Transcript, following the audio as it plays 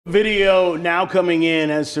Video now coming in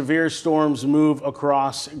as severe storms move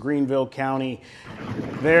across Greenville County.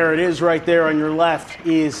 There it is right there on your left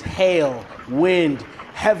is hail, wind,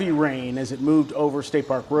 heavy rain as it moved over State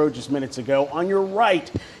Park Road just minutes ago. On your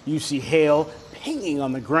right, you see hail pinging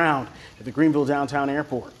on the ground at the Greenville Downtown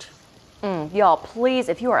Airport. Y'all, please,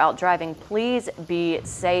 if you are out driving, please be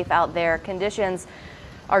safe out there. Conditions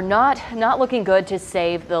are not looking good, to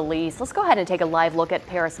save the least. Let's go ahead and take a live look at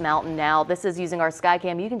Paris Mountain now. This is using our sky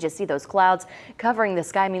cam. You can just see those clouds covering the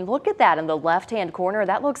sky. I mean, look at that in the left-hand corner.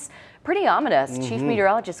 That looks pretty ominous. Chief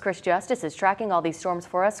Meteorologist Chris Justice is tracking all these storms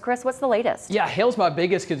for us. Chris, what's the latest? Yeah, hail's my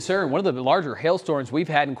biggest concern. One of the larger hailstorms we've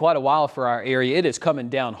had in quite a while for our area. It is coming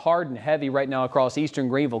down hard and heavy right now across eastern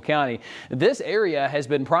Greenville County. This area has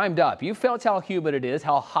been primed up. You felt how humid it is,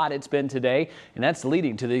 how hot it's been today, and that's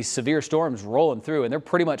leading to these severe storms rolling through, and they're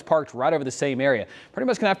pretty much parked right over the same area. Pretty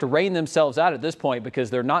much gonna have to rain themselves out at this point because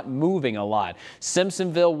they're not moving a lot.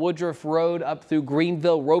 Simpsonville, Woodruff Road, up through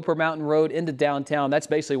Greenville, Roper Mountain Road into downtown. That's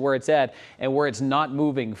basically where it's at and where it's not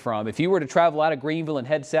moving from. If you were to travel out of Greenville and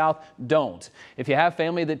head south, don't. If you have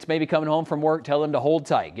family that's maybe coming home from work, tell them to hold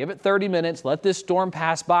tight. Give it 30 minutes. Let this storm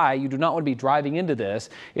pass by. You do not want to be driving into this.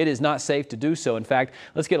 It is not safe to do so. In fact,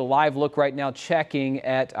 let's get a live look right now checking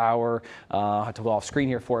at our, I have to go off screen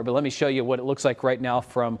here for it, but let me show you what it looks like right now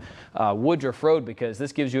from Woodruff Road, because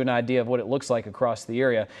this gives you an idea of what it looks like across the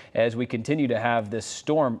area as we continue to have this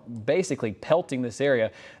storm basically pelting this area.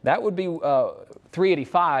 That would be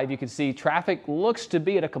 385. You can see traffic looks to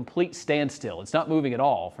be at a complete standstill. It's not moving at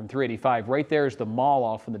all from 385. Right there is the mall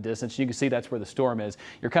off in the distance. You can see that's where the storm is.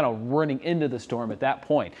 You're kind of running into the storm at that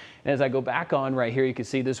point. And as I go back on right here, you can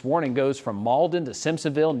see this warning goes from Malden to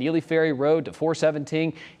Simpsonville, Neely Ferry Road to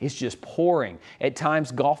 417. It's just pouring. At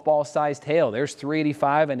times, golf ball sized hail. There's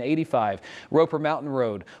 385 and 85. Roper Mountain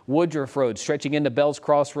Road, Woodruff Road, stretching into Bells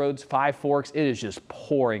Crossroads, Five Forks. It is just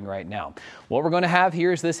pouring right now. What we're going to have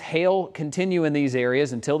here is this hail continue in these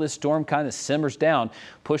areas until this storm kind of simmers down,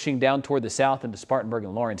 pushing down toward the south into Spartanburg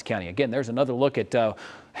and Lawrence County. Again, there's another look at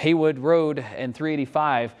Haywood Road and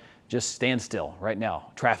 385. Just stand still right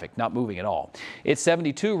now. Traffic not moving at all. It's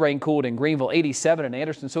 72 rain cooled in Greenville, 87 in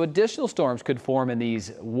Anderson. So additional storms could form in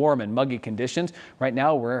these warm and muggy conditions. Right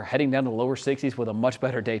now, we're heading down to the lower 60s with a much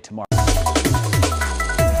better day tomorrow.